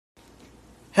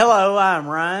Hello, I'm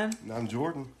Ryan. And I'm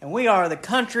Jordan. And we are the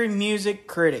Country Music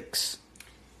Critics.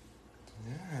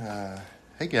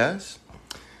 Hey guys,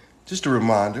 just a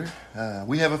reminder,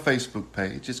 we have a Facebook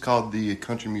page. It's called the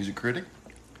Country Music Critic.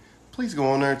 Please go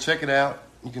on there and check it out.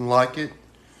 You can like it.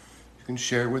 You can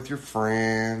share it with your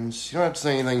friends. You don't have to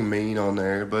say anything mean on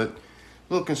there, but a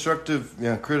little constructive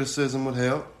criticism would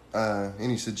help.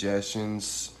 Any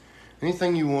suggestions,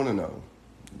 anything you want to know,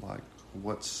 like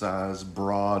what size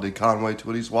bra did Conway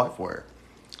Twitty's wife wear?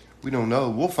 We don't know.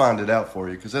 We'll find it out for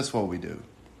you because that's what we do.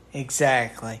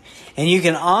 Exactly. And you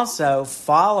can also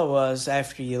follow us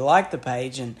after you like the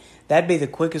page, and that'd be the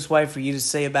quickest way for you to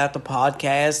see about the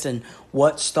podcast and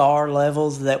what star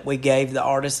levels that we gave the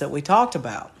artists that we talked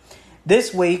about.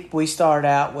 This week, we start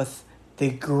out with the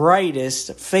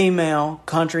greatest female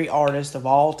country artist of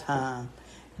all time,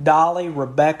 Dolly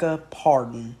Rebecca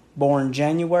Parton, born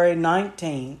January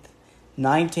 19th,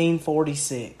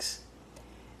 1946.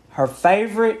 Her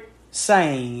favorite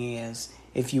saying is,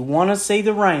 if you want to see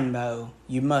the rainbow,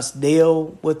 you must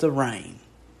deal with the rain.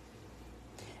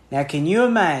 Now, can you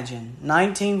imagine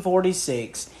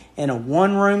 1946 in a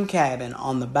one-room cabin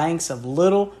on the banks of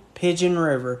Little Pigeon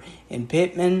River in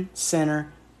Pittman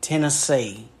Center,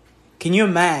 Tennessee? Can you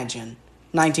imagine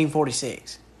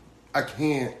 1946? I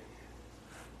can't.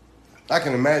 I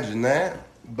can imagine that,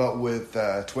 but with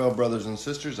 12 brothers and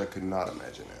sisters, I could not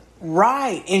imagine that.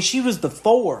 Right, and she was the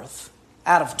fourth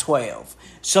out of 12.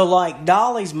 So, like,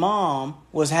 Dolly's mom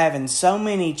was having so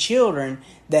many children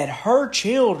that her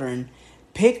children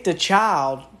picked a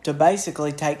child to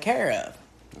basically take care of.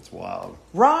 That's wild.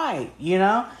 Right, you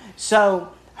know?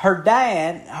 So, her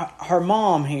dad, her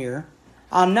mom here,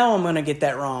 I know I'm going to get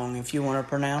that wrong if you want to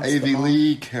pronounce it. Avie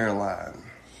Lee Caroline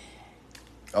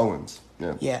Owens.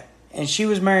 Yeah. Yeah, and she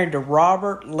was married to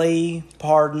Robert Lee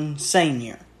Parton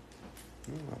Sr.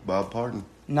 Bob Parton.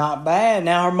 Not bad.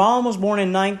 Now, her mom was born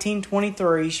in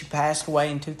 1923. She passed away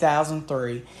in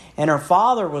 2003. And her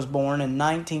father was born in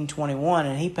 1921,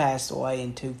 and he passed away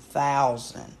in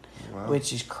 2000, wow,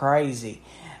 which is crazy.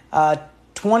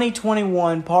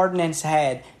 2021, Parton has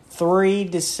had 3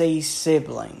 deceased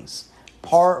siblings.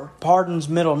 Parton's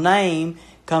middle name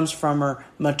comes from her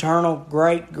maternal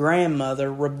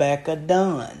great-grandmother, Rebecca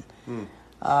Dunn.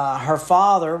 Her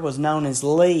father was known as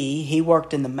Lee. He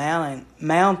worked in the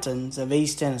mountains of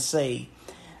East Tennessee.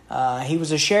 He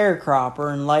was a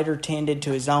sharecropper and later tended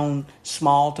to his own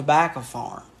small tobacco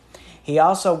farm. He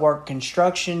also worked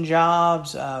construction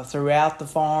jobs throughout the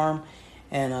farm,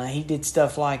 and he did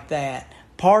stuff like that.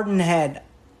 Parton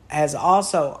has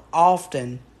also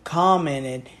often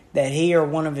commented that he or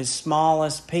one of his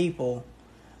smallest people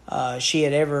she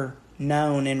had ever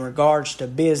known in regards to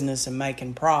business and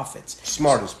making profits.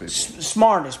 Smartest people.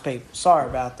 Smartest people. Sorry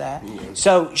about that. Mm-hmm.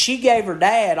 So she gave her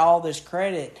dad all this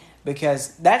credit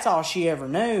because that's all she ever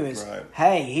knew is, right,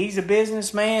 hey, he's a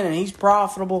businessman and he's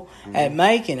profitable at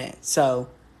making it. So,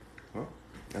 well,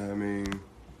 I mean,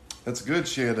 that's good.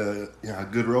 She had a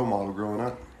good role model growing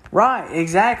up. Right,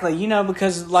 exactly. You know,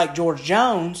 because like George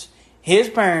Jones, his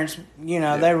parents,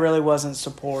 they really wasn't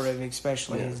supportive,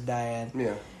 especially his dad.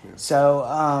 Yeah.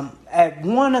 So, at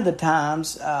one of the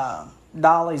times,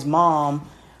 Dolly's mom,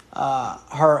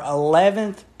 her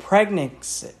 11th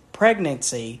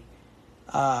pregnancy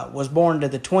was born to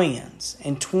the twins.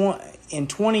 In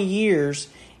 20 years,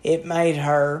 it made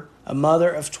her a mother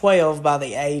of 12 by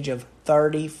the age of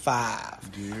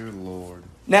 35. Dear Lord.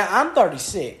 Now, I'm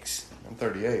 36. I'm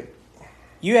 38.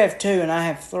 You have 2 and I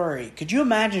have 3. Could you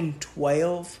imagine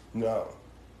 12? No.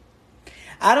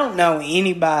 I don't know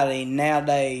anybody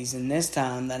nowadays in this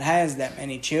time that has that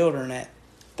many children at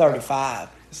 35.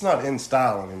 It's not in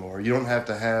style anymore. You don't have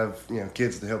to have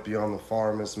kids to help you on the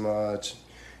farm as much.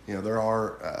 There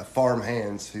are farm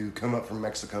hands who come up from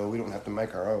Mexico. We don't have to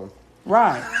make our own.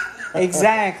 Right.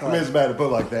 Exactly. I mean, it's bad to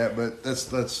put like that, but that's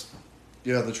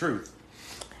the truth.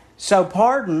 So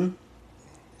Parton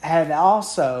had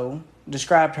also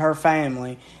described her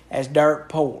family as dirt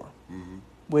poor,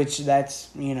 which that's,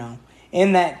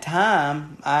 in that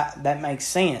time, that makes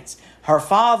sense. Her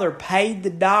father paid the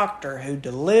doctor who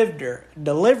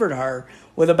delivered her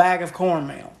with a bag of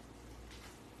cornmeal.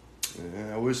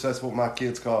 Yeah, I wish that's what my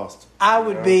kids cost. I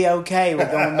would be okay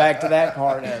with going back to that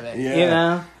part of it.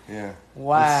 Yeah.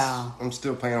 Wow. I'm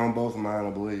still paying on both of mine, I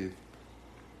believe.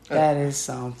 That is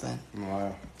something.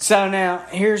 Wow. So now,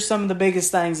 here's some of the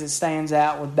biggest things that stands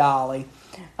out with Dolly.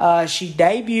 She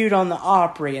debuted on the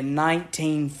Opry in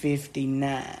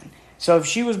 1959. So if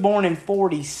she was born in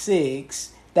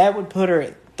 46, that would put her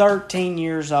at 13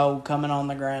 years old coming on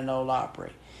the Grand Ole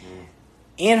Opry.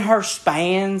 In her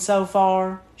span so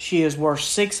far, she is worth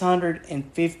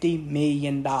 $650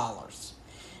 million.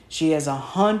 She has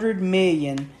 100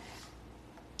 million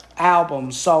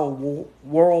albums sold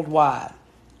worldwide,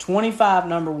 25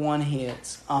 number one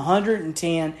hits,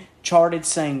 110 charted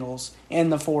singles in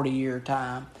the 40-year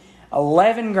time,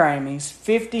 11 Grammys,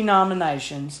 50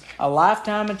 nominations, a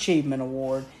Lifetime Achievement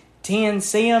Award, 10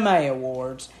 CMA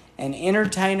Awards, and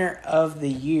Entertainer of the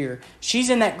Year. She's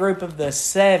in that group of the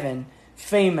 7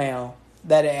 female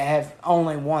that have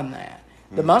only won that.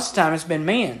 The most of the time it's been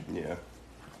men. Yeah.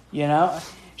 You know?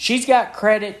 She's got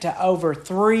credit to over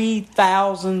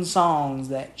 3,000 songs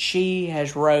that she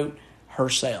has wrote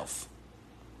herself.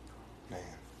 Man.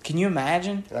 Can you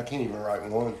imagine? And I can't even write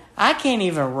one. I can't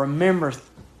even remember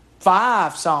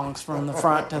 5 songs from the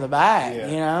front to the back,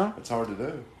 Yeah. you know? It's hard to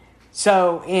do.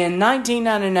 So, in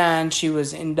 1999, she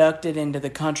was inducted into the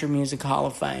Country Music Hall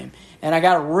of Fame. And I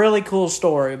got a really cool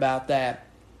story about that.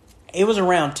 It was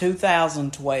around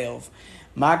 2012.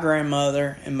 My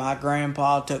grandmother and my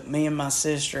grandpa took me and my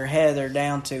sister Heather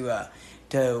down to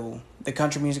the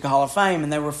Country Music Hall of Fame,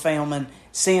 and they were filming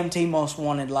CMT Most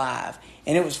Wanted Live.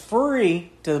 And it was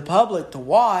free to the public to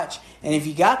watch, and if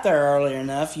you got there early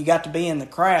enough, you got to be in the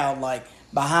crowd, like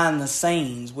behind the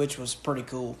scenes, which was pretty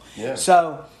cool. Yeah.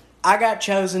 So I got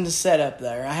chosen to set up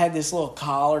there. I had this little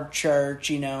collared shirt,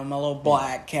 you know, my little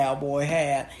black cowboy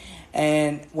hat.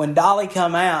 And when Dolly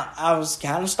come out, I was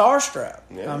kind of starstruck.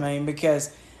 Yeah. I mean,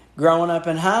 because growing up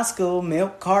in high school,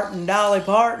 Milk Carton Dolly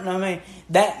Parton, I mean,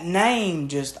 that name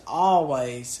just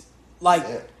always, like,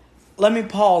 Yeah. Let me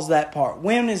pause that part.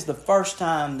 When is the first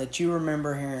time that you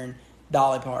remember hearing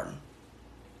Dolly Parton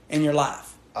in your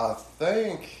life? I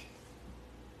think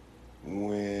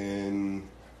when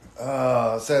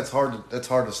so that's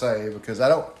hard to say because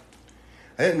I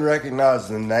didn't recognize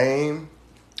the name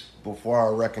before I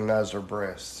recognized her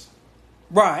breasts.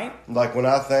 Right. Like when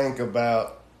I think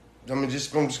about, I'm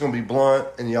just going to be blunt,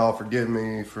 and y'all forgive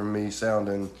me for me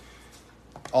sounding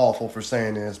awful for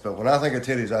saying this, but when I think of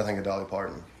titties, I think of Dolly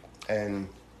Parton. And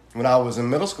when I was in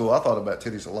middle school, I thought about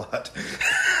titties a lot.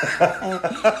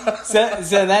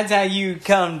 So that's how you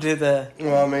come to the...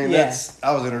 Well, I mean, Yeah.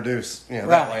 I was introduced, that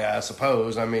Right. way, I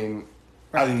suppose. I mean,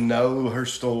 Right. I know her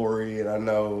story, and I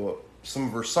know some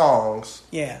of her songs.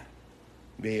 Yeah.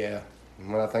 But yeah,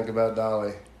 when I think about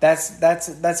Dolly,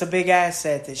 That's a big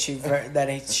asset that she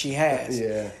has.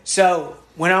 yeah. So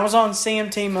when I was on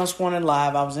CMT Most Wanted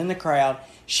Live, I was in the crowd.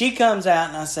 She comes out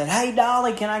and I said, "Hey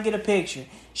Dolly, can I get a picture?"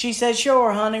 She said,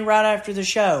 "Sure, honey," right after the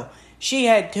show. She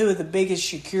had 2 of the biggest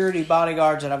security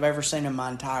bodyguards that I've ever seen in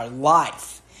my entire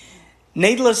life.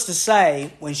 Needless to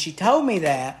say, when she told me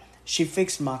that, she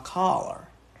fixed my collar,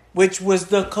 which was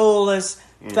the coolest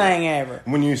thing ever.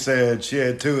 When you said she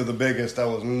had 2 of the biggest, I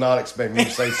was not expecting you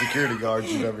to say security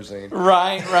guards you've ever seen.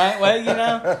 Right.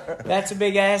 Well, that's a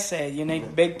big asset. You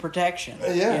need big protection.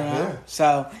 Yeah.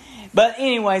 So, but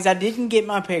anyways, I didn't get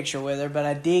my picture with her, but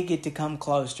I did get to come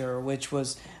close to her, which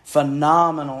was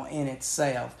phenomenal in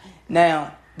itself.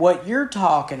 Now, what you're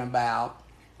talking about,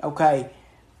 okay,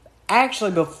 actually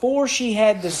before she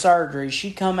had the surgery,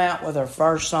 she come out with her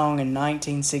first song in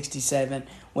 1967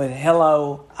 with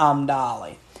Hello, I'm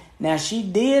Dolly. Now, she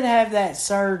did have that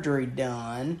surgery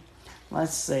done.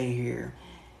 Let's see here.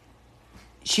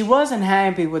 She wasn't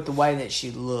happy with the way that she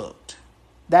looked.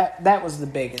 That was the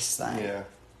biggest thing. Yeah.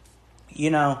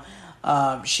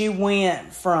 She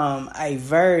went from a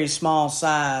very small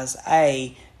size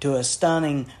A to a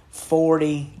stunning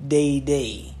 40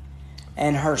 DD.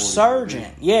 And her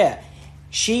surgeon,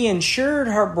 she insured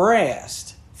her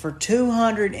breast for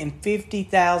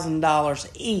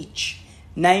 $250,000 each,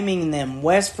 naming them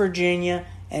West Virginia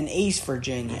and East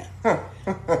Virginia.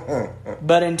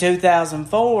 But in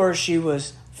 2004, she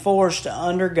was forced to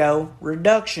undergo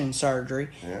reduction surgery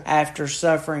after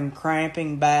suffering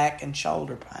cramping back and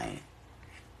shoulder pain.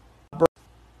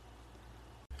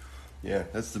 Yeah,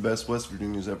 that's the best West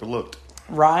Virginia's ever looked.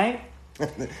 Right?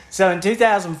 So in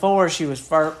 2004, she was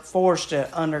forced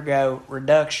to undergo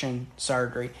reduction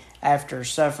surgery after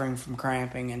suffering from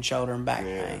cramping and shoulder and back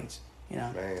pains.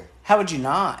 Man. How would you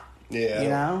not?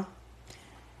 Yeah.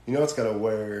 It's got to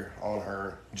wear on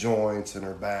her joints and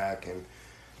her back and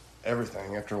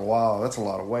everything. After a while, that's a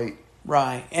lot of weight.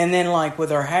 Right. And then like with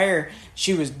her hair,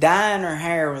 she was dyeing her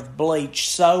hair with bleach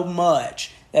so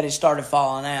much that it started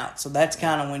falling out. So that's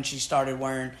kind of when she started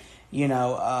wearing,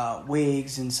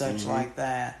 wigs and such like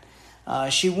that.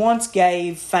 She once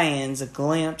gave fans a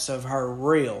glimpse of her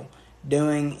reel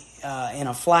doing in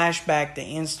a flashback to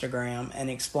Instagram and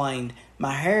explained,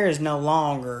 "My hair is no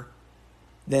longer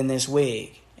than this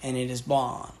wig and it is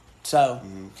blonde." So,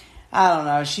 I don't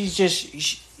know. She's just,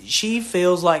 she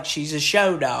feels like she's a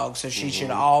show dog, so she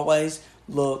should always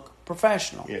look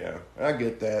professional. Yeah, I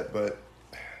get that, but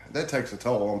that takes a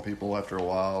toll on people after a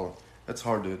while. That's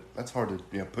hard to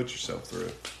put yourself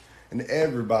through. And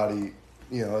everybody,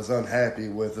 is unhappy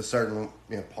with a certain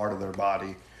part of their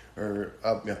body or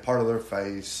part of their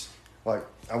face. Like,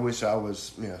 I wish I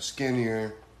was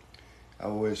skinnier. I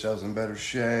wish I was in better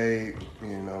shape.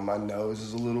 My nose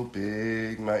is a little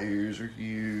big. My ears are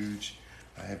huge.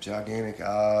 I have gigantic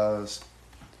eyes.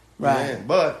 Right. Man,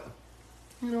 but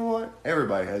you know what?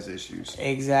 Everybody has issues.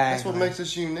 Exactly. That's what makes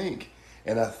us unique.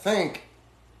 And I think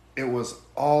it was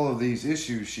all of these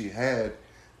issues she had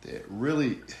that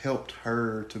really helped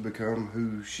her to become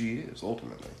who she is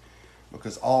ultimately.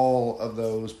 Because all of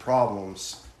those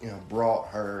problems, brought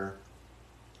her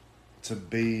to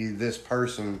be this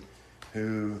person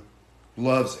who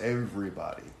loves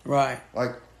everybody. Right.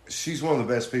 Like, she's one of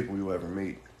the best people you'll ever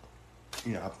meet,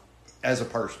 as a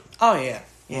person. Oh, yeah.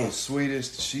 One of the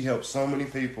sweetest. She helps so many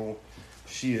people.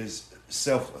 She is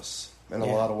selfless in a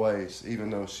lot of ways, even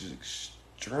though she's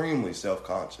extremely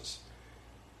self-conscious.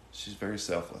 She's very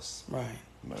selfless. Right.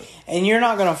 But, and you're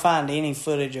not going to find any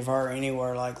footage of her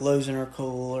anywhere, like losing her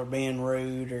cool or being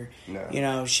rude or,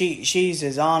 no. She's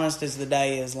as honest as the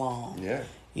day is long. Yeah.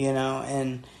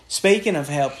 And speaking of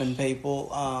helping people,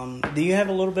 do you have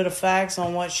a little bit of facts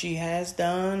on what she has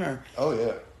done? Or? Oh,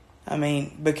 yeah. I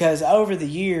mean, because over the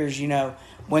years,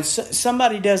 when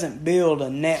somebody doesn't build a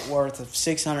net worth of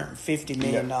 $650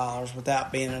 million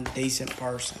without being a decent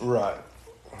person. Right.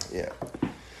 Yeah.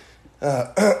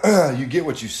 You get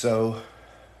what you sow.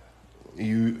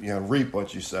 You reap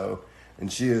what you sow.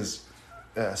 And she has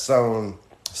sown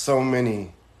so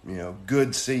many,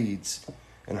 good seeds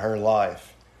in her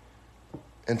life.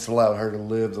 And it's allowed her to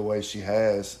live the way she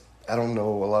has. I don't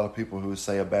know a lot of people who would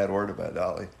say a bad word about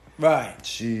Dolly. Right.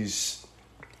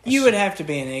 You would have to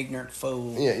be an ignorant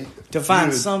fool to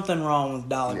find something wrong with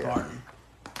Dolly Parton.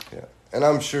 Yeah. And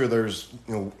I'm sure there's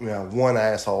one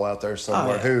asshole out there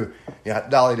somewhere who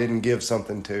Dolly didn't give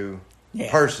something to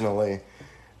personally,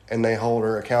 and they hold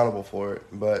her accountable for it.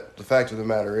 But the fact of the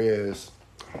matter is,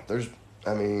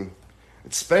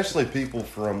 especially people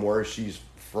from where she's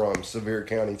from, Sevier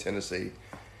County, Tennessee,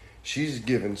 she's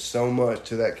given so much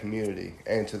to that community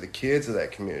and to the kids of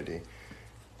that community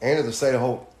and to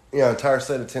the entire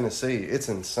state of Tennessee. It's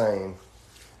insane.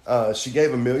 She gave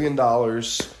 $1 million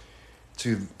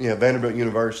to Vanderbilt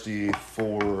University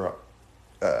for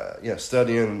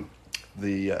studying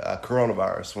the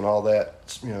coronavirus when all that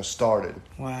started.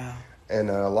 Wow. And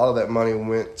a lot of that money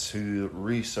went to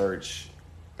research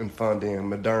and funding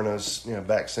Moderna's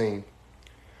vaccine.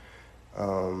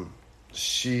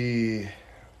 She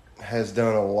has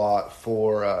done a lot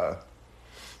for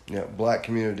black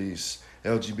communities,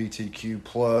 LGBTQ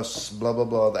plus, blah blah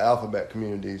blah, the alphabet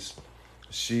communities.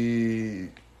 She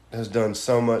has done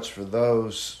so much for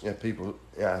those people.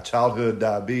 Childhood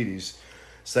diabetes,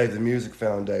 Save the Music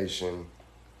Foundation.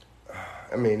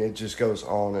 I mean, it just goes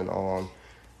on and on.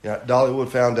 Dollywood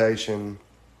Foundation,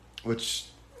 which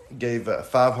gave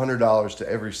 $500 to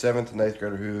every 7th and 8th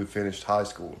grader who finished high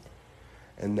school,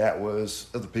 and that was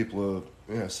of the people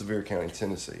of Sevier County,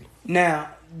 Tennessee. Now,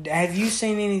 have you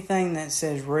seen anything that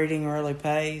says reading really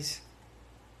pays?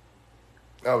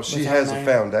 Oh, she has a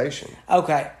foundation.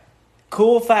 Okay.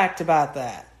 Cool fact about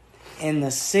that. In the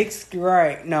 7th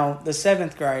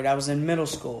grade, I was in middle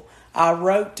school. I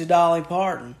wrote to Dolly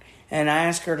Parton and I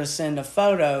asked her to send a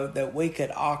photo that we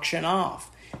could auction off.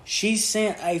 She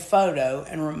sent a photo,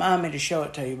 and remind me to show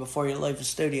it to you before you leave the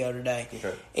studio today.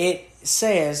 Okay. It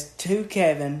says, "To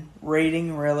Kevin,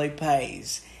 reading really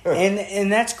pays."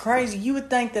 And that's crazy. You would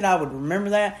think that I would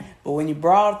remember that, but when you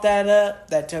brought that up,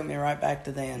 that took me right back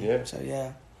to then. Yeah. So,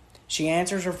 yeah. She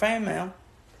answers her fan mail.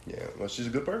 Yeah, well, she's a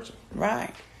good person.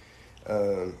 Right.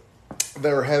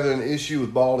 They were having an issue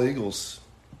with bald eagles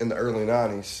in the early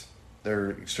 90s. They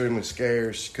were extremely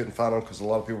scarce. She couldn't find them because a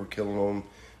lot of people were killing them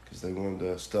because they wanted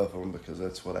to stuff them because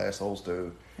that's what assholes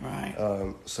do. Right.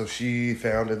 So she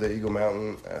founded the Eagle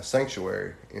Mountain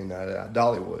Sanctuary in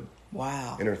Dollywood.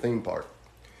 Wow. In her theme park.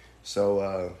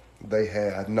 So they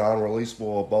had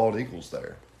non-releasable bald eagles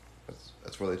there.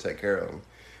 That's where they take care of them.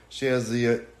 She has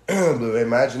the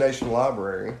Imagination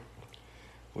Library,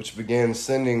 which began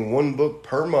sending one book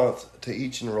per month to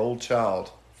each enrolled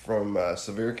child from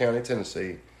Sevier County,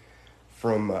 Tennessee,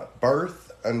 from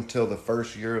birth until the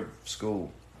first year of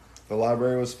school. The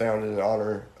library was founded in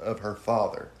honor of her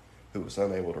father, who was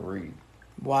unable to read.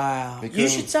 Wow. You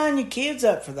should sign your kids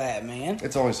up for that, man.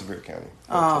 It's only Sevier County,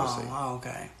 Tennessee. Oh,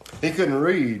 okay. He couldn't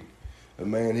read, but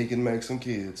man, he can make some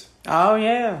kids. Oh,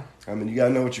 yeah. I mean, you got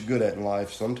to know what you're good at in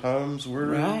life. Sometimes we're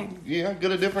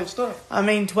good at different stuff. I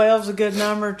mean, 12's a good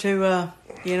number to,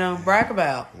 brag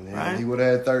about, Yeah, right? he would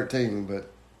have had 13, but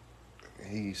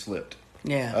he slipped.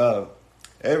 Yeah.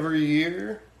 Every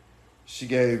year, she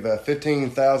gave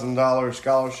 $15,000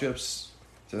 scholarships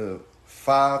to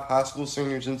 5 high school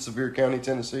seniors in Sevier County,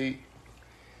 Tennessee.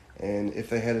 And if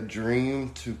they had a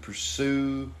dream to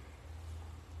pursue,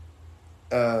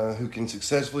 who can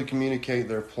successfully communicate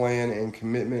their plan and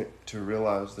commitment to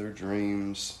realize their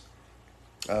dreams.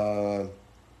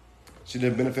 She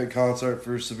did a benefit concert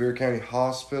for Sevier County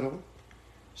Hospital.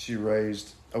 She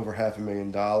raised over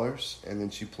 $500,000, and then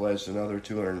she pledged another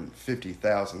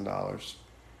 $250,000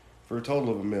 for a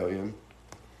total of $1 million.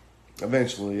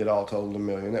 Eventually, it all totaled $1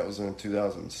 million. That was in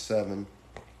 2007.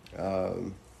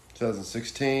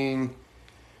 2016,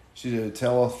 she did a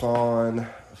telethon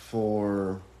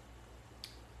for.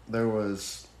 There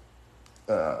was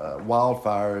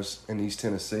wildfires in East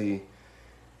Tennessee,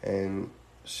 and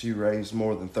she raised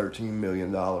more than $13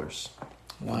 million for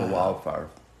the wildfire.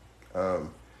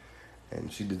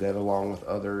 And she did that along with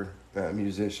other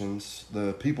musicians.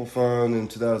 The People Fund in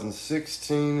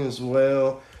 2016 as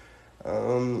well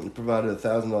provided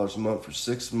 $1,000 a month for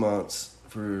 6 months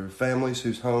for families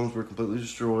whose homes were completely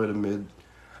destroyed amid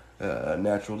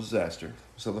natural disaster.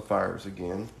 So the fires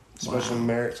again. Special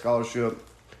merit scholarship,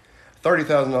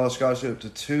 $30,000 scholarship to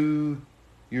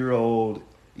 2-year-old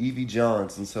Evie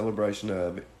Johns in celebration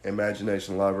of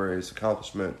Imagination Library's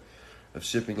accomplishment of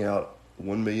shipping out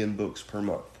 1 million books per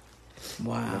month.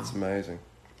 Wow. That's amazing.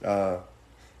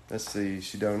 Let's see.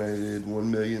 She donated $1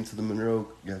 million to the Monroe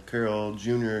Carroll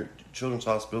Jr. Children's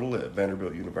Hospital at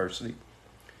Vanderbilt University.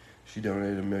 She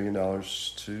donated $1 million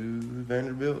to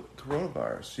Vanderbilt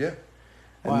coronavirus. Yeah.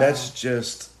 And that's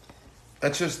just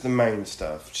the main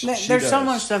stuff. There's so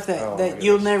much stuff that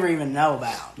you'll never even know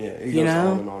about. Yeah, it goes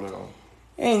on and on and on.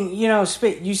 And, you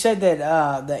said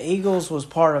that the Eagles was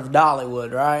part of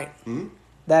Dollywood, right? Mm-hmm.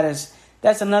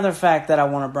 That's another fact that I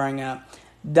want to bring up.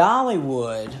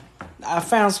 Dollywood, I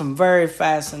found some very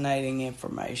fascinating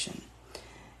information.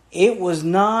 It was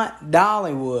not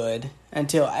Dollywood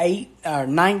until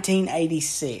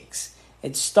 1986.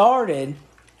 It started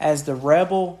as the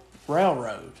Rebel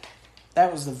Railroad.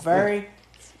 That was the very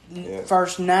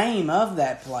first name of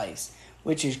that place,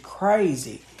 which is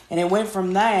crazy. And it went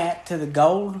from that to the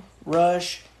Gold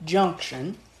Rush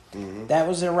Junction. Mm-hmm. That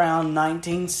was around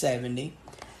 1970.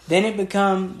 Then it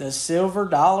became the Silver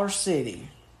Dollar City.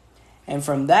 And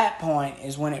from that point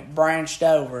is when it branched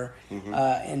over in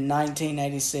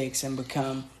 1986 and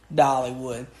become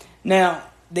Dollywood. Now,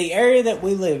 the area that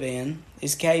we live in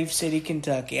is Cave City,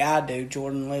 Kentucky. I do.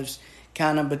 Jordan lives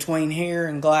kind of between here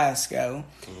and Glasgow.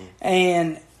 Mm-hmm.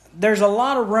 And there's a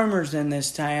lot of rumors in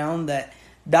this town that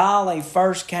Dolly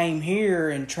first came here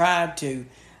and tried to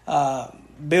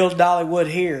build Dollywood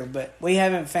here, but we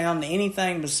haven't found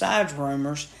anything besides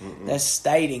rumors that's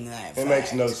stating that. It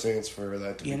makes no sense for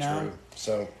that to be true.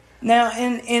 So now,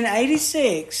 in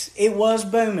 86, it was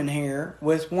booming here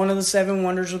with one of the 7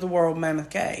 wonders of the world,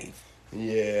 Mammoth Cave.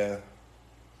 Yeah,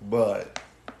 but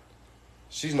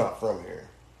she's not from here.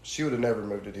 She would have never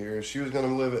moved it here. She was going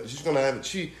to live it. She's going to have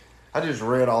it. I just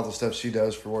read all the stuff she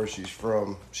does for where she's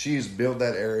from. She's built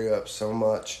that area up so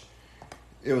much.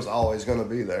 It was always going to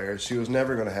be there. She was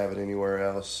never going to have it anywhere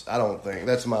else. I don't think.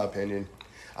 That's my opinion.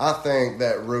 I think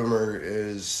that rumor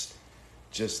is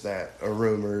just that, a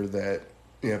rumor that,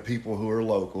 people who are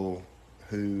local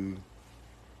who,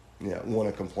 want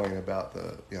to complain about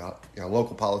the,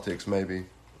 local politics maybe,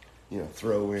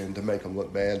 throw in to make them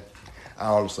look bad. I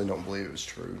honestly don't believe it was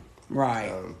true.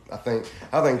 Right. I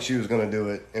think she was going to do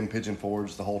it in Pigeon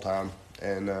Forge the whole time.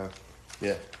 And,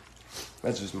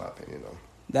 that's just my opinion, though.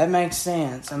 That makes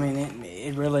sense. I mean,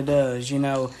 it really does,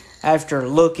 after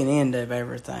looking into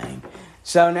everything.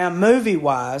 So now,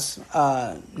 movie-wise,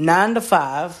 9 to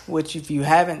 5, which if you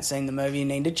haven't seen the movie, you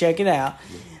need to check it out.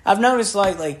 I've noticed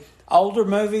lately, older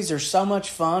movies are so much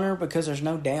funner because there's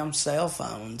no damn cell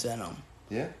phones in them.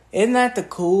 Yeah. Isn't that the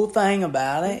cool thing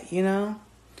about it,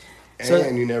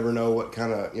 And you never know what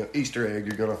kind of Easter egg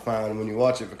you're going to find when you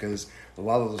watch it, because a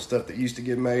lot of the stuff that used to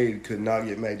get made could not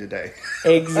get made today.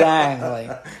 Exactly.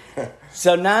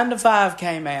 So 9 to 5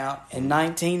 came out in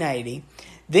 1980.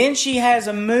 Then she has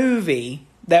a movie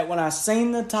that when I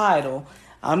seen the title,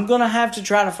 I'm going to have to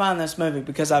try to find this movie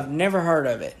because I've never heard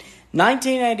of it.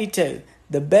 1982,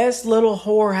 The Best Little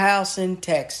Whorehouse in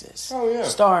Texas. Oh, yeah.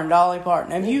 Starring Dolly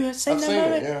Parton. Have you seen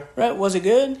that movie? Yeah. Right? Was it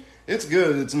good? It's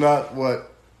good. It's not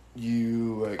what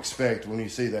you expect when you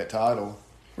see that title.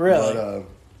 Really? But,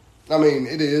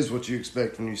 it is what you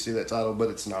expect when you see that title, but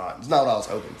it's not. It's not what I was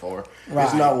hoping for. Right.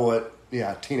 It's not what,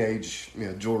 teenage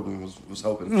Jordan was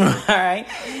hoping for. All right.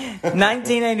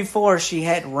 1984, she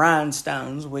had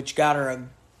Rhinestones, which got her a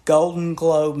Golden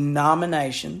Globe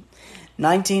nomination.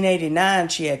 1989,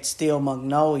 she had Steel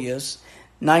Magnolias.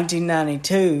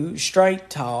 1992, Straight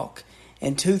Talk.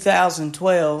 In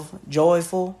 2012,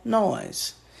 Joyful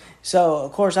Noise. So,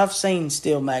 of course, I've seen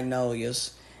Steel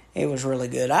Magnolias. It was really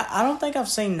good. I don't think I've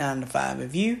seen 9 to 5.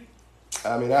 Have you?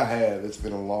 I mean, I have. It's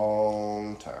been a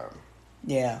long time.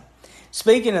 Yeah.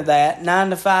 Speaking of that,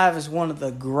 9 to 5 is one of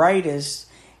the greatest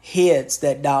hits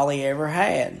that Dolly ever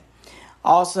had.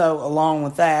 Also, along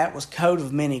with that, was Coat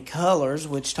of Many Colors,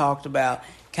 which talked about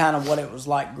kind of what it was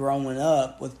like growing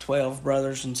up with 12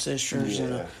 brothers and sisters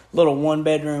in a little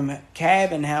one-bedroom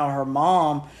cabin, how her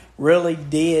mom really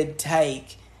did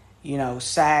take,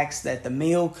 sacks that the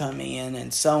meal come in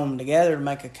and sew them together to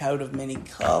make a coat of many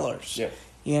colors.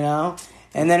 Yeah.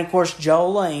 And then, of course,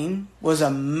 Jolene was a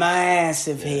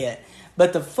massive hit.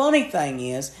 But the funny thing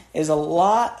is a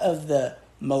lot of the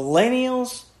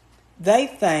millennials, they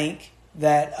think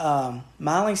that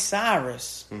Miley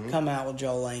Cyrus come out with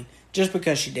Jolene just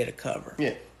because she did a cover.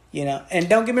 Yeah. And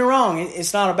don't get me wrong,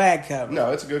 it's not a bad cover.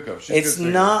 No, it's a good cover. It's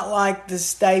not like the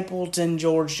Stapleton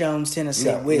George Jones Tennessee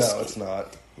Whiskey. No, it's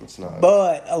not. It's not.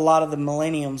 But a lot of the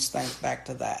millenniums think back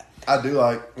to that. I do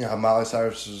like Miley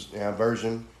Cyrus's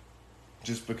version,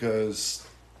 just because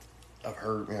of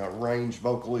her range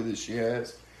vocally that she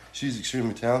has. She's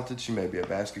extremely talented. She may be a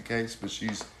basket case, but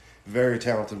she's a very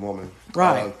talented woman.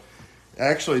 Right.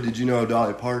 Actually, did you know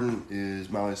Dolly Parton is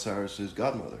Miley Cyrus's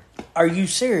godmother? Are you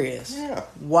serious? Yeah.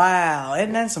 Wow,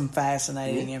 isn't that some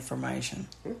fascinating information?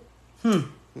 Yeah.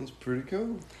 That's pretty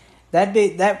cool.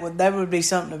 That would be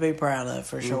something to be proud of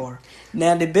for sure.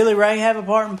 Now, did Billy Ray have a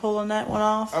part in pulling that one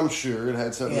off? I'm sure it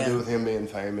had something to do with him being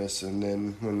famous, and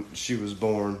then when she was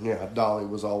born, Dolly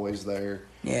was always there.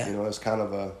 Yeah. As kind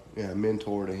of a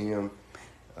mentor to him.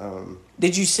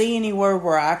 Did you see anywhere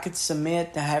where I could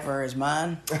submit to have her as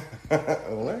mine?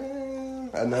 Well,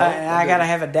 I know. I got to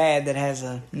have a dad that has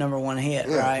a number one hit,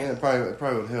 right? Yeah, it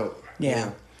probably would help.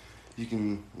 Yeah. You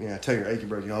can tell your achy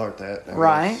breaky heart that.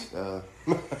 Right.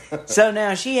 So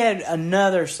now she had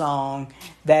another song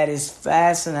that is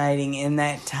fascinating in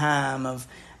that time of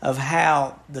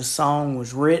how the song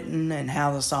was written and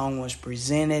how the song was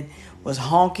presented, was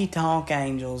Honky Tonk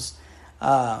Angels.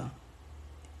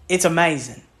 It's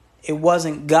amazing. It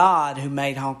wasn't God who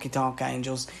made Honky Tonk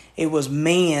Angels. It was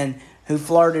men who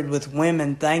flirted with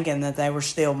women thinking that they were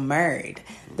still married.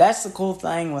 That's the cool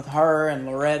thing with her and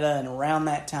Loretta, and around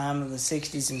that time of the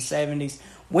 60s and 70s.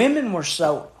 Women were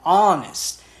so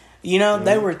honest.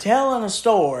 They were telling a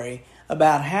story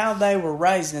about how they were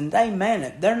raised, and they meant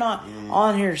it. They're not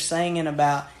on here singing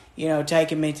about,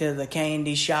 taking me to the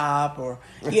candy shop or...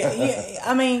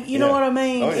 I mean, you know what I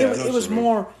mean? Oh, yeah, it was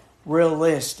more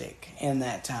realistic in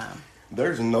that time.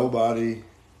 There's nobody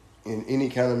in any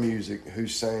kind of music who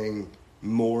sang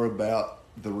more about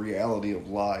the reality of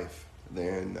life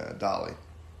than Dolly.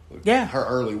 Yeah. Her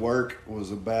early work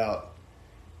was about,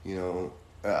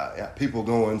 people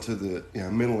going to the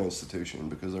mental institution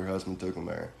because their husband took them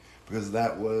there. Because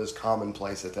that was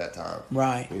commonplace at that time.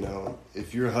 Right.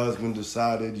 If your husband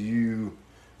decided you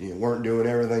weren't doing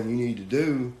everything you need to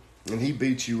do and he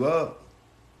beat you up,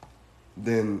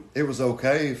 then it was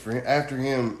okay for him, after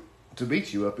him to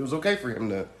beat you up. It was okay for him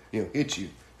to hit you.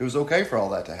 It was okay for all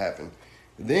that to happen.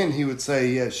 Then he would say,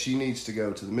 yes, she needs to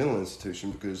go to the mental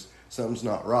institution because something's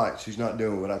not right. She's not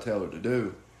doing what I tell her to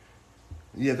do.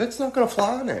 Yeah, that's not going to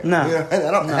fly now. No. And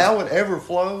I don't know how it ever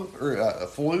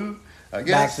flew, I guess.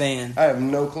 Back then. I have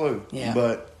no clue. Yeah.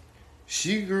 But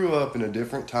she grew up in a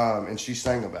different time, and she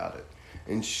sang about it.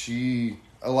 And she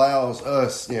allows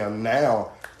us,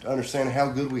 now to understand how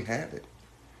good we had it.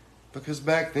 Because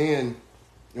back then,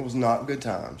 it was not good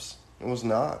times. It was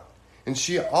not. And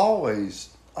she always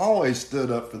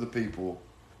stood up for the people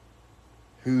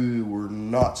who were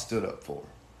not stood up for.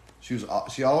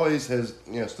 She always has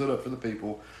stood up for the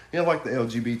people, like the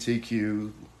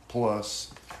LGBTQ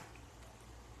plus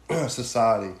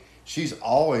society. She's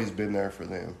always been there for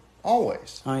them.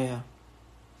 Always. Oh, yeah.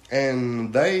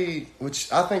 And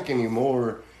which I think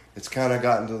anymore, it's kind of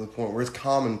gotten to the point where it's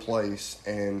commonplace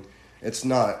and it's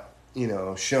not,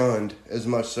 shunned as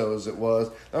much so as it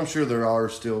was. I'm sure there are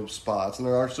still spots and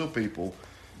there are still people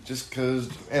just because,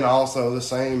 and also the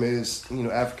same as,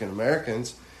 African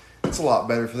Americans. It's a lot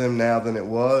better for them now than it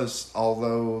was,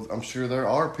 although I'm sure there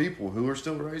are people who are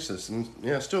still racist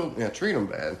and still treat them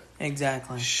bad.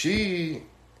 Exactly. She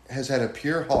has had a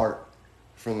pure heart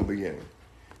from the beginning.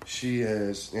 She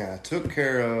has took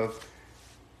care of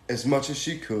as much as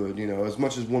she could, as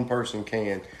much as one person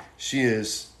can. She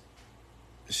has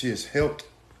helped,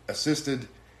 assisted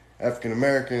African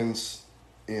Americans,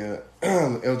 yeah,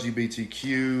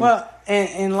 LGBTQ. Well,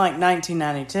 in like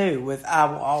 1992 with "I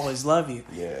Will Always Love You,"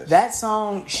 Yes. that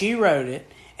song she wrote it,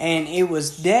 and it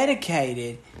was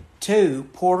dedicated to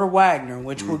Porter Wagner,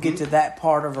 which we'll get to that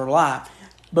part of her life.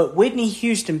 But Whitney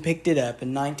Houston picked it up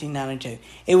in 1992.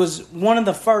 It was one of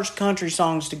the first country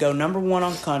songs to go number one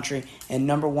on country and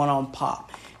number one on pop.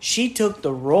 She took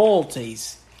the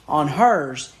royalties on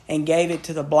hers and gave it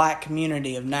to the black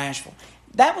community of Nashville.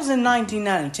 That was in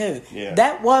 1992. Yeah.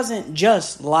 That wasn't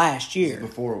just last year.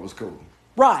 Before it was cool.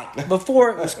 Right.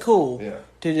 Before it was cool Yeah.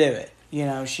 to do it. You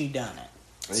know, she done it.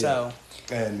 So,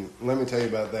 And let me tell you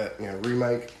about that,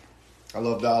 remake. I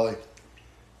love Dolly.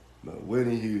 But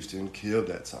Whitney Houston killed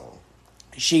that song.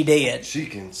 she did. She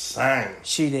can sing.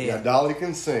 She did. Now, Dolly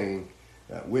can sing.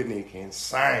 Whitney can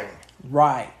sing.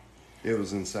 Right. It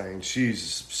was insane. She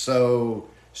was so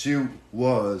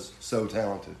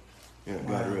talented.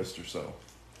 God rest her soul.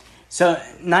 So,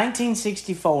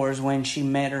 1964 is when she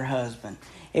met her husband.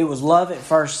 It was love at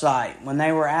first sight when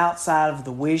they were outside of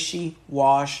the Wishy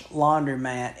Wash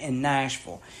laundromat in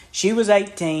Nashville. She was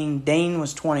 18, Dean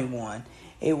was 21.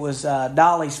 It was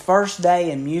Dolly's first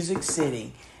day in Music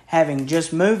City. Having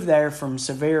just moved there from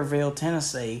Sevierville,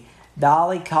 Tennessee,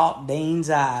 Dolly caught Dean's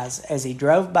eyes as he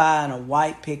drove by in a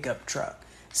white pickup truck.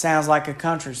 Sounds like a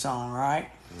country song, right?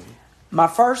 Mm-hmm. My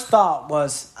first thought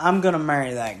was, I'm going to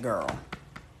marry that girl.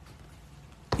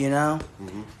 You know?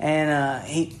 Mm-hmm.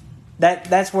 And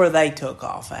that's where they took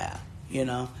off at, you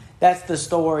know? That's the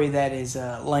story that is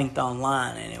linked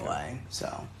online anyway,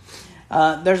 so...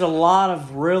 there's a lot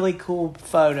of really cool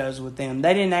photos with them.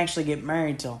 They didn't actually get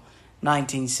married till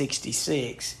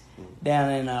 1966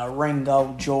 down in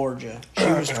Ringgold, Georgia. She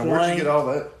was 20. Where'd you get all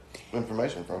that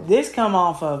information from? This come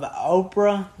off of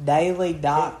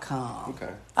OprahDaily.com. Okay.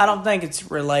 I don't think it's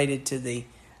related to the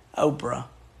Oprah.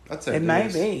 I'd say it may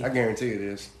be. I guarantee it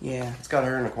is. Yeah. It's got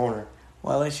her in the corner.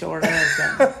 Well, it sure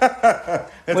does.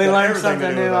 We learn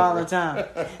something new all the time.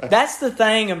 That's the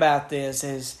thing about this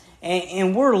is...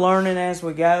 And we're learning as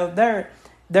we go.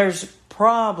 There's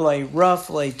probably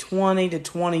roughly 20 to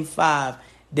 25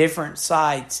 different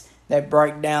sites that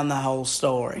break down the whole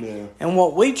story. Yeah. And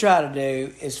what we try to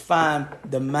do is find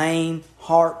the main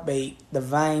heartbeat, the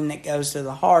vein that goes to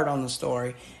the heart on the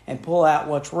story, and pull out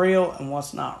what's real and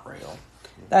what's not real.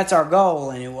 That's our goal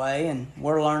anyway, and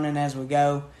we're learning as we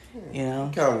go, you know.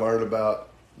 You kind of learn about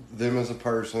them as a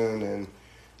person and,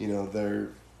 their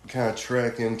kind of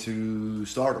trek into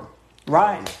stardom.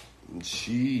 Right.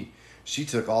 She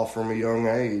took off from a young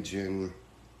age, and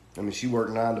she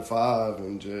worked 9 to 5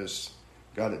 and just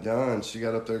got it done. She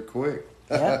got up there quick.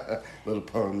 Yep. Little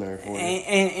pun there for you.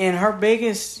 And her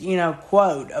biggest,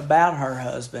 quote about her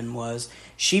husband was,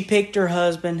 she picked her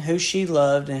husband who she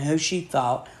loved and who she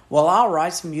thought, well, I'll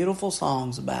write some beautiful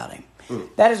songs about him.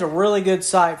 That is a really good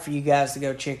site for you guys to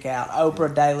go check out,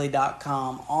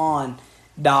 OprahDaily.com on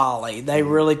Dolly. They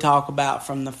really talk about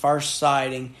from the first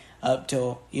sighting up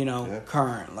till,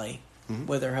 currently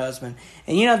with her husband.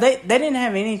 And, they didn't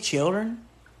have any children.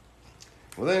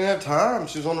 Well, they didn't have time.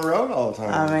 She was on the road all the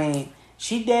time. I mean,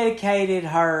 she dedicated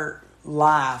her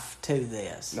life to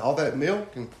this. And all that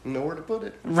milk and nowhere to put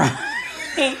it. Right.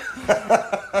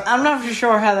 I'm not for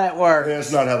sure how that works. Yeah,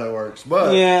 it's not how that works.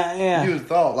 But yeah. You would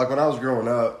thought, like when I was growing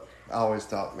up, I always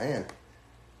thought, man,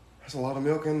 there's a lot of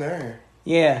milk in there.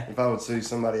 Yeah. If I would see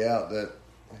somebody out that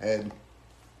had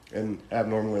an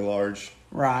abnormally large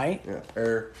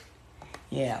pair.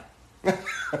 Yeah.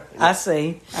 I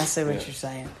see what you're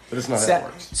saying. But it's not how it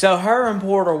works. So her and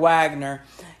Porter Wagner,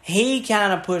 he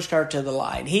kind of pushed her to the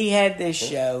light. He had this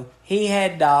show. He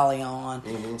had Dolly on.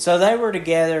 Mm-hmm. So they were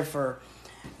together for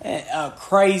a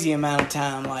crazy amount of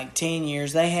time, like 10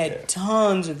 years. They had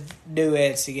tons of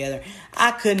duets together. I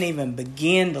couldn't even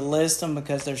begin to list them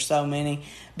because there's so many.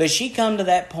 But she come to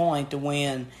that point to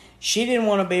when she didn't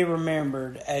want to be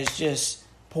remembered as just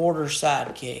Porter's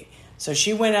sidekick. So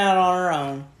she went out on her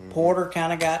own. Mm-hmm. Porter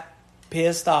kind of got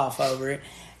pissed off over it.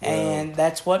 And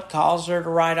that's what caused her to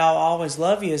write I'll Always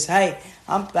Love You is, hey,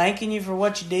 I'm thanking you for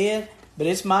what you did, but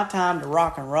it's my time to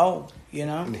rock and roll,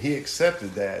 And he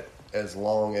accepted that as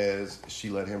long as she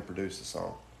let him produce the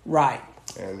song. Right.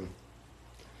 And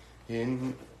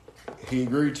he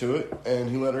agreed to it, and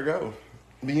he let her go.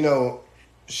 But,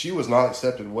 she was not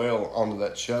accepted well onto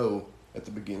that show at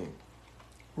the beginning.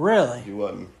 Really? He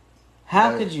wasn't.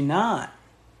 How could you not?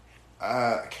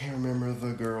 I can't remember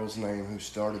the girl's name who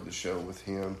started the show with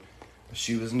him.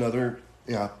 She was another,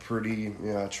 pretty,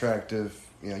 attractive,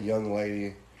 young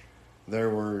lady. There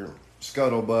were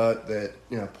scuttlebutt that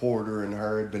Porter and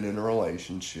her had been in a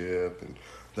relationship, and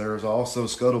there was also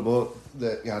scuttlebutt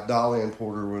that Dolly and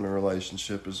Porter were in a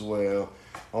relationship as well.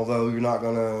 Although you're not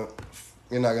gonna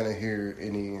hear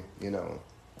any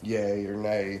yay or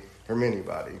nay from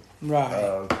anybody,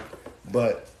 Right.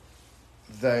 But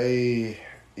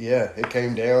it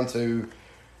came down to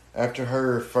after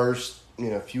her first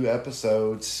few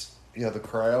episodes, the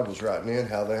crowd was writing in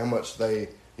how much they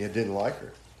didn't like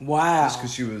her. Wow. Just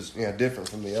because she was different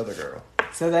from the other girl.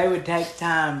 So they would take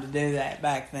time to do that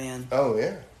back then. Oh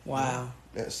yeah. Wow.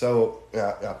 Yeah, so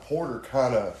Porter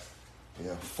kind of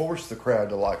forced the crowd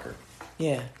to like her.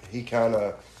 Yeah. He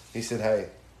said, "Hey,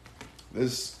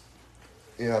 this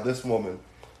woman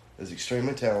is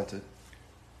extremely talented.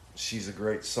 She's a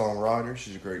great songwriter.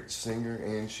 She's a great singer,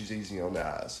 and she's easy on the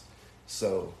eyes.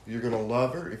 So you're gonna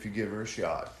love her if you give her a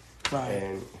shot." Right.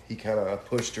 And he kind of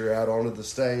pushed her out onto the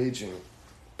stage, and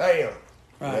bam,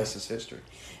 Right. that's his history.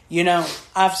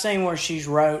 I've seen where she's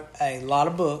wrote a lot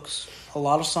of books, a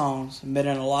lot of songs, and been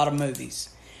in a lot of movies.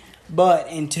 But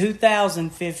in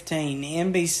 2015,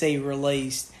 NBC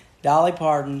released Dolly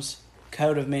Parton's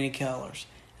Coat of Many Colors.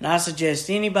 And I suggest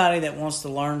anybody that wants to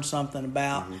learn something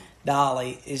about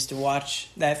Dolly is to watch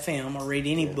that film or read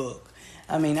any book.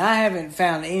 I mean, I haven't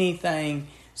found anything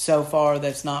so far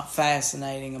that's not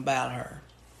fascinating about her.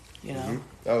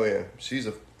 Oh yeah, she's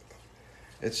a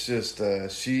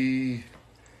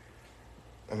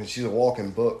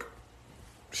walking book.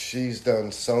 She's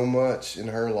done so much in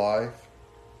her life.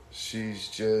 She's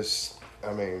just,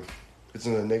 it's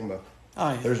an enigma.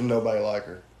 Oh, yeah. There's nobody like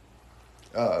her.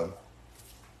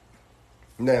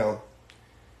 Now,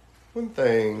 one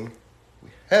thing we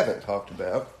haven't talked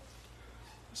about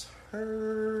is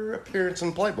her appearance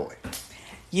in Playboy.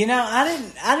 I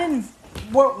didn't.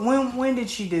 When did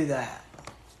she do that?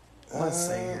 Let's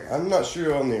see here. I'm not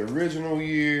sure on the original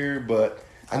year, but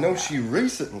I know she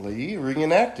recently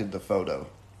reenacted the photo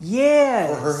Yes.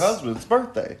 for her husband's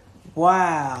birthday.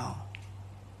 Wow.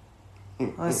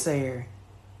 Let's see here.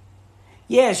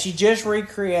 Yeah, she just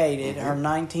recreated her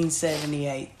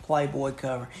 1978 Playboy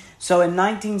cover. So in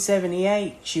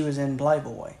 1978, she was in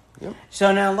Playboy. Yep.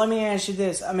 So now let me ask you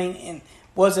this.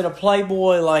 Was it a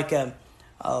Playboy like a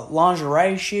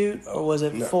lingerie shoot, or was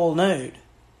it full nude?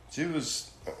 She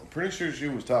was pretty sure she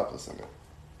was topless in it.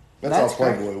 That's all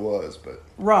Playboy crazy. was, but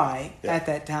Right, Yeah. at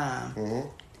that time.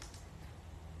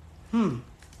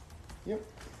 Yep.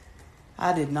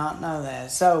 I did not know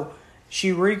that. So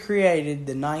she recreated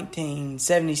the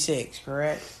 1976,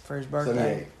 correct? For his birthday?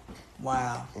 78.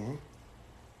 Wow.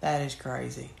 That is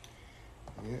crazy.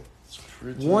 Yeah, it's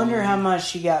pretty. Wonder how much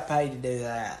she got paid to do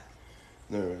that.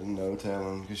 There was no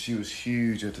telling because she was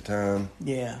huge at the time.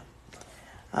 Yeah.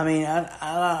 I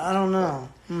don't know.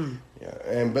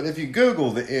 Yeah, but if you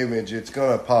Google the image, it's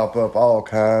gonna pop up all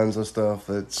kinds of stuff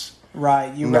that's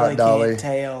Right, you not really Dolly. can't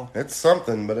tell. It's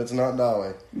something, but it's not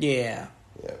Dolly. Yeah.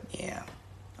 Yeah. Yeah.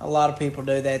 A lot of people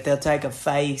do that. They'll take a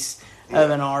face of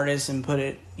an artist and put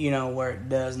it, where it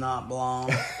does not belong.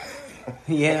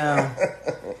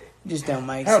 Just don't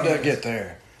make How'd sense. that get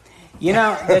there?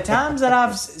 The times that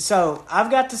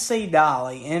I've got to see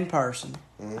Dolly in person.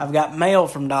 I've got mail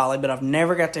from Dolly, but I've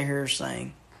never got to hear her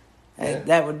sing. Yeah.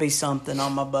 That would be something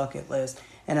on my bucket list.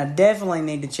 And I definitely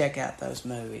need to check out those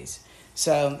movies.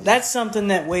 So that's something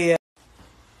that we...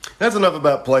 That's enough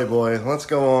about Playboy. Let's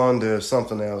go on to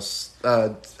something else.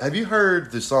 Have you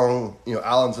heard the song,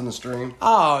 Islands in the Stream?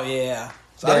 Oh, yeah.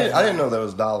 So I didn't know that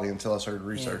was Dolly until I started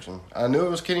researching. Yeah. I knew it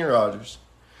was Kenny Rogers,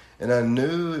 and I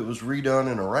knew it was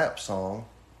redone in a rap song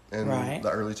in the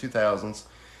early 2000s.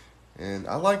 And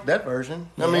I liked that version.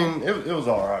 Yeah. It was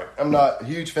all right. I'm not a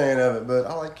huge fan of it, but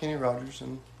I like Kenny Rogers,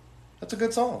 and that's a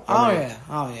good song. Yeah.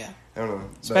 I don't know.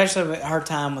 Especially with her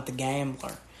time with The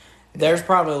Gambler. There's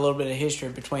probably a little bit of history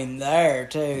between there,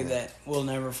 too, that we'll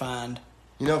never find.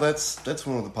 That's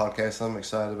one of the podcasts I'm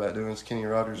excited about doing is Kenny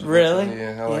Rogers. Really?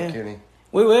 Yeah, I like Kenny.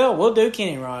 We will. We'll do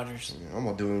Kenny Rogers. Yeah, I'm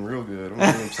going to do him real good. I'm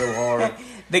going to do him so hard.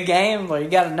 The Gambler. You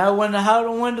got to know when to hold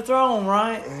them, when to throw them,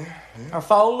 right? Yeah. Or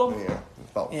fold them. Yeah.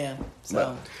 Fold. Yeah.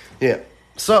 So.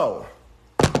 So,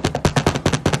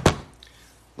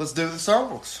 let's do the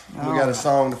songs. We got a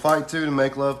song to fight to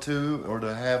make love to, or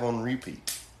to have on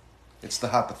repeat. It's the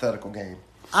hypothetical game.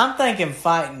 I'm thinking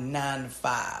fighting 9 to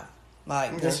 5.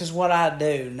 This is what I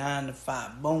do, 9 to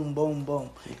 5. Boom, boom, boom.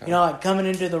 Okay. Like coming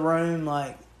into the room,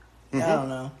 I don't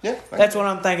know. Yeah. That's what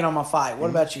I'm thinking on my fight.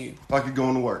 What about you? Like you're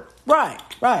going to work. Right.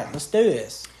 Let's do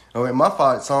this. Okay, my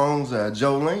fight song's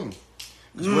Jolene.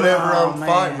 Because whenever I'm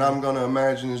fighting, I'm going to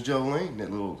imagine it's Jolene, that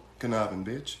little conniving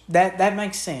bitch. That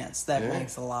makes sense. That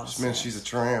makes a lot of sense. She's a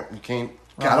tramp. You can't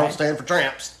I don't stand for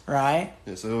tramps. Right.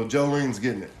 Yeah, so Jolene's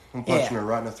getting it. I'm punching her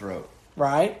right in the throat.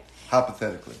 Right.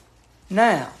 Hypothetically.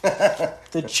 Now,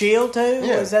 the Chill 2,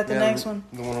 is that the next one?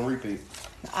 The one on repeat.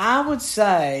 I would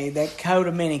say that Coat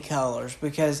of Many Colors,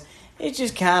 because it's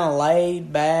just kind of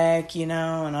laid back, and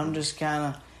I'm just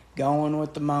kind of going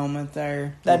with the moment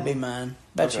there. That'd be mine.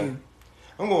 Bet you.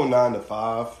 I'm going 9 to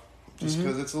 5, just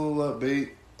because it's a little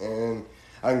upbeat, and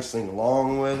I can sing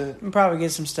along with it. And probably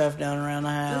get some stuff done around the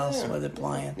house with it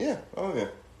playing. Yeah, oh yeah.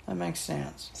 That makes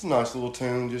sense. It's a nice little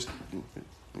tune, just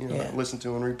listen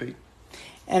to and repeat.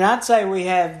 And I'd say we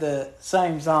have the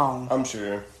same song. I'm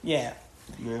sure. Yeah.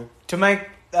 Yeah. To make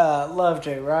love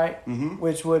to, right? Mm-hmm.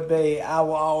 Which would be I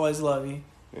Will Always Love You.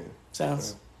 Yeah.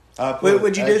 Sounds.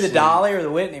 Would you do the Dolly or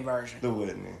the Whitney version? The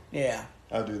Whitney. Yeah.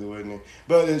 I'll do the Whitney.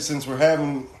 But since we're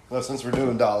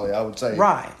doing Dolly, I would say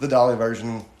the Dolly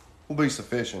version will be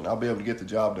sufficient. I'll be able to get the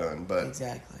job done. But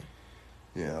exactly.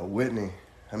 Whitney,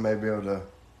 I may be able to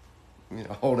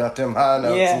hold out them high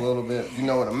notes a little bit. You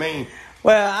know what I mean?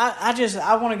 Well,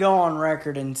 I want to go on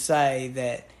record and say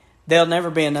that there'll never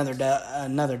be another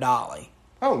Dolly.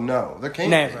 Oh no, there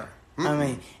can't. Never. Be. I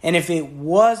mean, and if it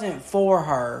wasn't for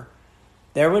her,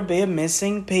 there would be a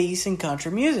missing piece in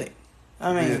country music.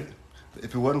 I mean,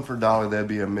 if it wasn't for Dolly, there'd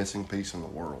be a missing piece in the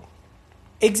world.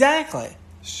 Exactly.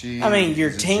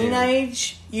 Your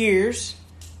teenage years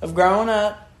of growing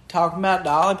up, talking about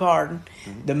Dolly Parton,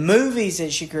 the movies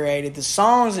that she created, the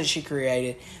songs that she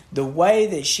created, the way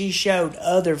that she showed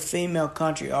other female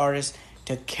country artists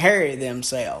to carry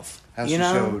themselves. How she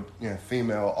showed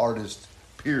female artists,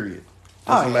 period.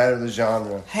 Doesn't matter the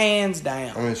genre. Hands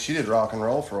down. I mean, she did rock and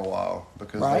roll for a while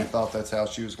because they thought that's how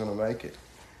she was going to make it.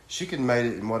 She could have made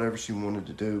it in whatever she wanted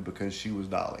to do because she was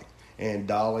Dolly. And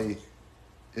Dolly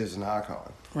is an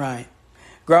icon. Right.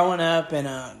 Growing up in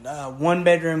a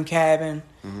one-bedroom cabin,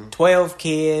 12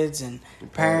 kids, and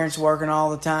parents working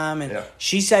all the time. And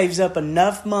she saves up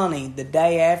enough money the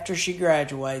day after she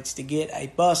graduates to get a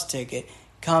bus ticket,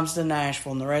 comes to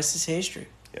Nashville, and the rest is history.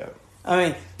 Yeah. I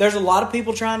mean, there's a lot of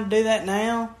people trying to do that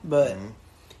now, but,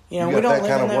 we don't live in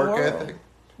that world. You got that kind of work ethic?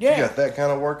 Yeah. You got that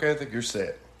kind of work ethic, you're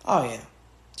set. Oh, yeah.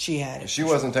 She had it. She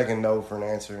wasn't taking no for an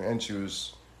answer, and she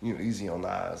was easy on the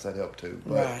eyes. That helped, too.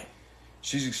 But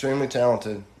she's extremely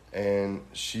talented, and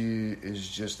she is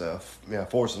just a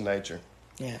force of nature.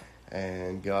 Yeah.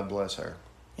 And God bless her.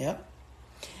 Yep.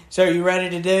 So, are you ready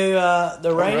to do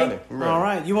the rating? I'm ready. All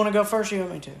right. You want to go first or you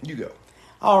want me to? You go.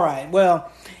 All right.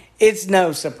 Well, it's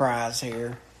no surprise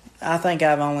here. I think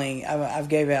I've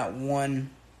gave out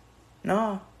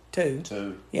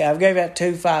two. Yeah, I've gave out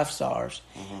 2 5 stars.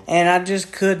 And I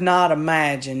just could not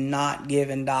imagine not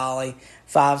giving Dolly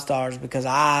 5 stars because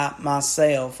I,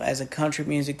 myself, as a country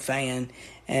music fan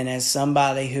and as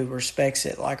somebody who respects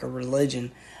it like a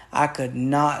religion, I could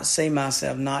not see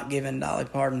myself not giving Dolly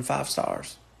Parton 5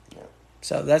 stars. Yeah.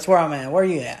 So that's where I'm at. Where are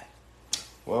you at?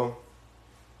 Well,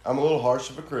 I'm a little harsh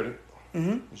of a critic,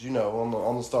 as you know,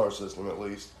 on the star system at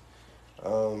least.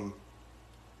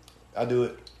 I do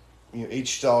it.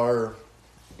 Each star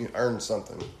earns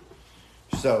something.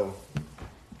 So,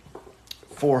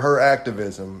 for her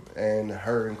activism and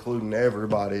her including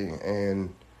everybody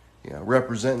and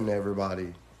representing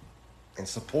everybody and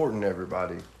supporting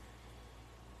everybody,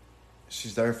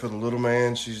 she's there for the little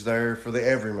man. She's there for the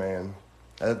everyman.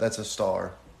 That's a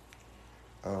star.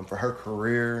 For her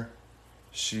career,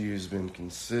 she's been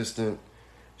consistent.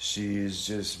 She's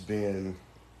just been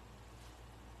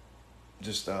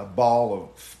a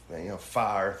ball of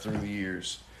fire through the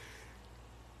years.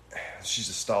 She's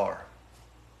a star.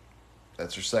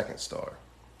 That's her second star.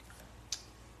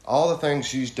 All the things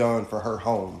she's done for her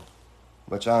home,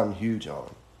 which I'm huge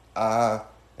on. I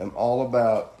am all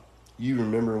about you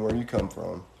remembering where you come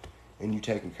from and you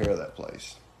taking care of that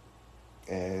place.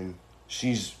 And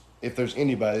if there's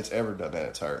anybody that's ever done that,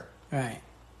 it's her. Right.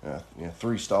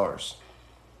 3 stars.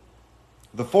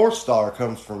 The 4th star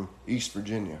comes from East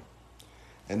Virginia.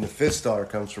 And the 5th star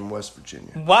comes from West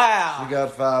Virginia. Wow. We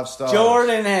got 5 stars.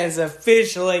 Jordan has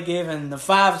officially given the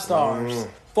 5 stars.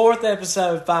 4th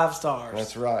episode, 5 stars.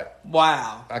 That's right.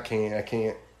 Wow. I can't.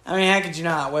 I mean, how could you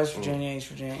not? West Virginia, East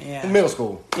Virginia, yeah. In middle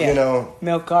school,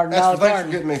 Milk carton, Dolly Parton. Thanks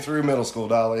for getting me through middle school,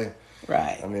 Dolly.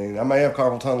 Right. I mean, I may have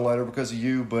carpal tunnel later because of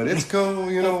you, but it's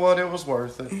cool. You know what? It was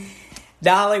worth it.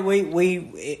 Dolly,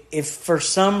 we if for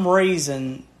some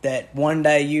reason that one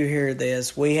day you hear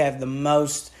this, we have the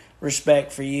most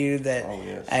respect for you that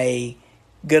a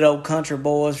good old country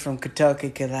boys from Kentucky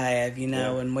could have,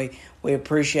 and we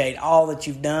appreciate all that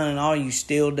you've done and all you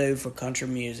still do for country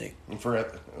music. And for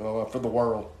the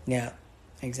world. Yeah,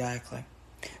 exactly.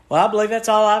 Well, I believe that's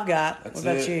all I've got. What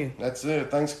about you? That's it.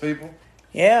 Thanks, people.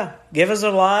 Yeah, give us a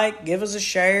like, give us a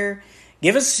share,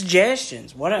 give us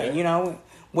suggestions. You know,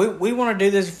 we want to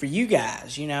do this for you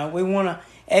guys. You know, we want to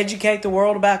educate the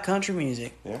world about country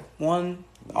music. Yeah. One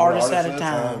artist at a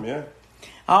time. Yeah.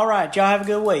 All right, y'all have a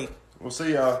good week. We'll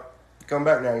see y'all. Come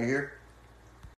back now. You hear?